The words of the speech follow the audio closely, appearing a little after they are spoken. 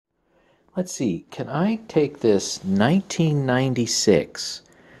Let's see, can I take this 1996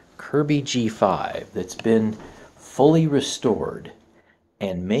 Kirby G5 that's been fully restored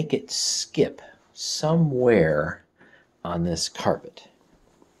and make it skip somewhere on this carpet?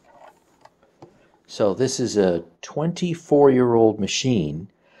 So this is a 24-year-old machine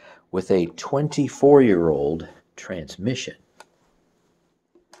with a 24-year-old transmission.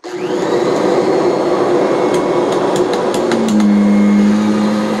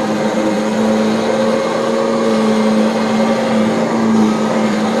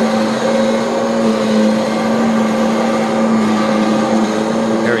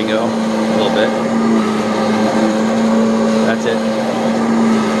 There we go, a little bit. That's it.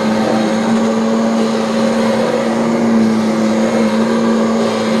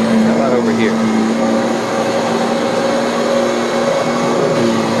 How about over here?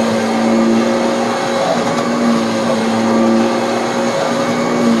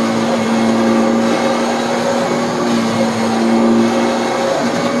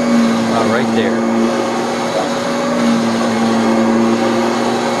 Right there.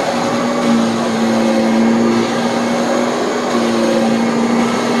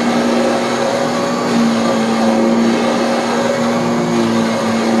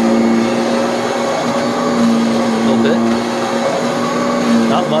 A little bit.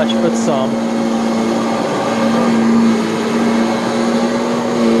 Not much, but some.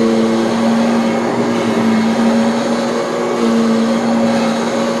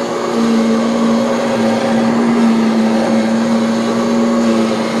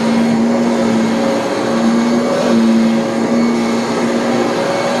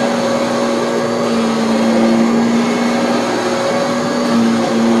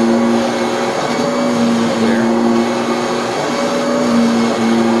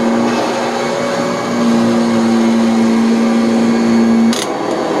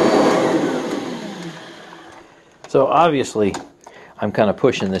 So obviously, I'm kind of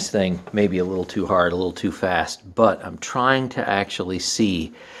pushing this thing maybe a little too hard, a little too fast, but I'm trying to actually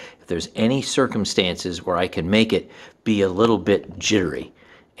see if there's any circumstances where I can make it be a little bit jittery.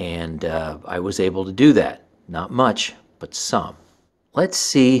 And I was able to do that. Not much, but some. Let's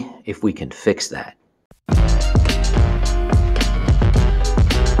see if we can fix that.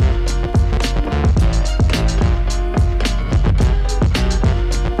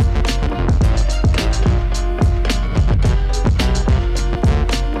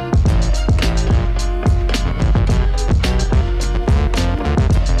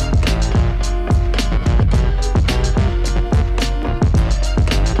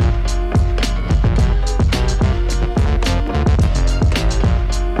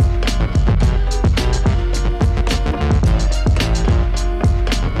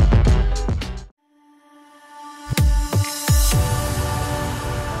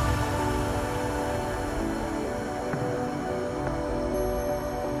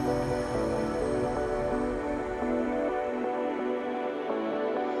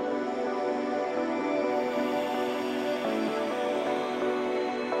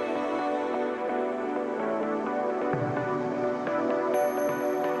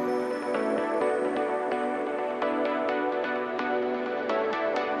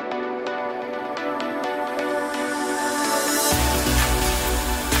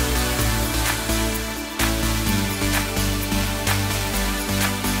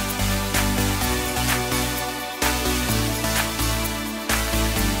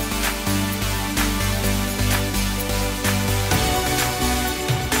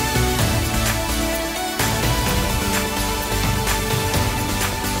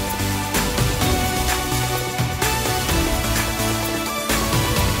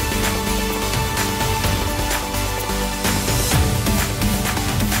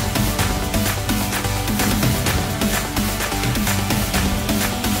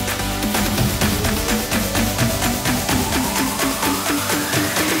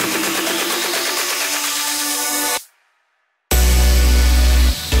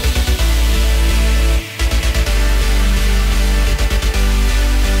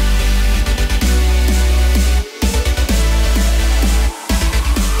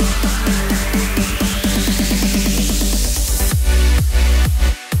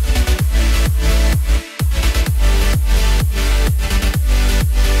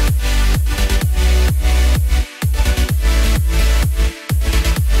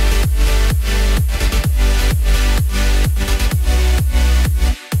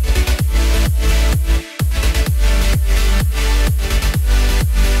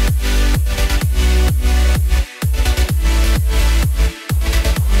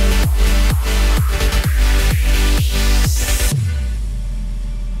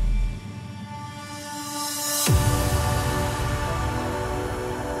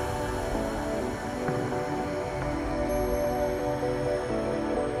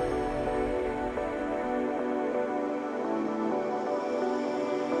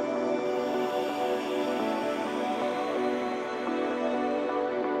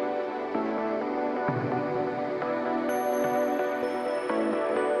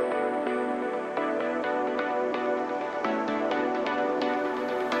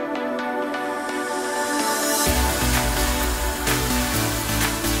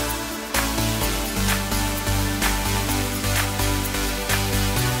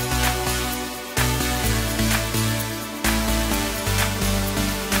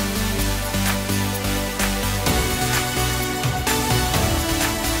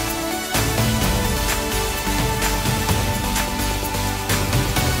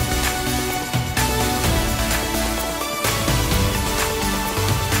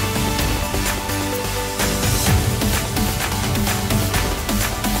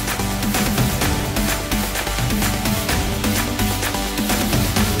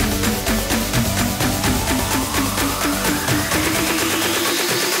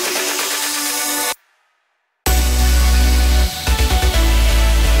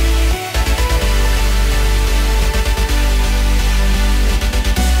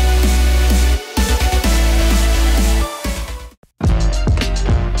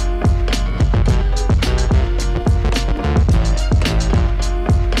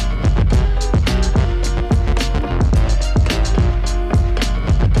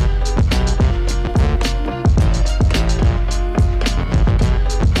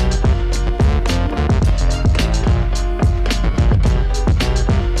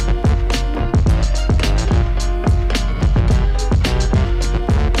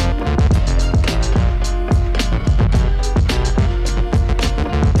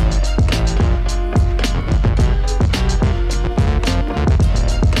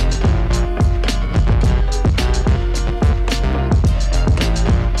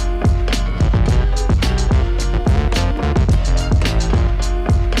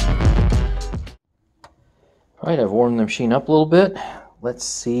 All right, I've warmed the machine up a little bit. Let's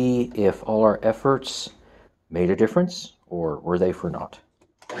see if all our efforts made a difference, or were they for naught?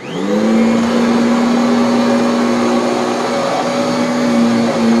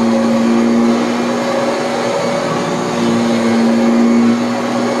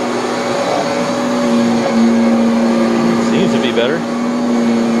 Seems to be better.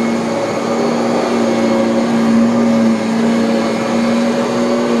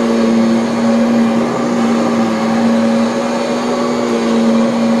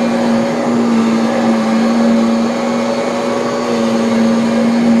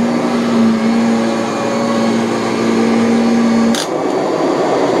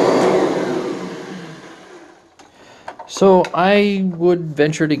 So I would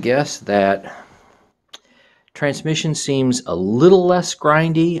venture to guess that transmission seems a little less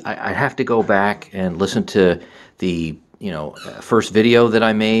grindy. I have to go back and listen to the first video that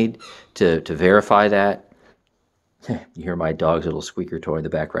I made to verify that. You hear my dog's little squeaker toy in the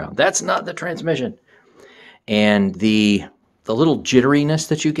background. That's not the transmission. And the little jitteriness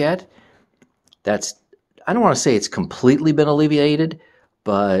that you get, I don't want to say it's completely been alleviated,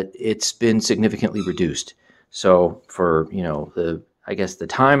 but it's been significantly reduced. So for, I guess the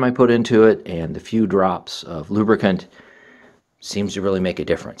time I put into it and the few drops of lubricant seems to really make a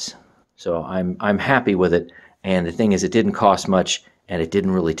difference. So I'm happy with it. And the thing is, it didn't cost much and it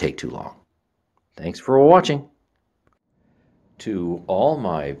didn't really take too long. Thanks for watching. To all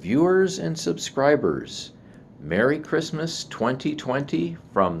my viewers and subscribers, Merry Christmas 2020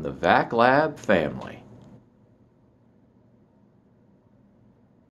 from the VAC Lab family.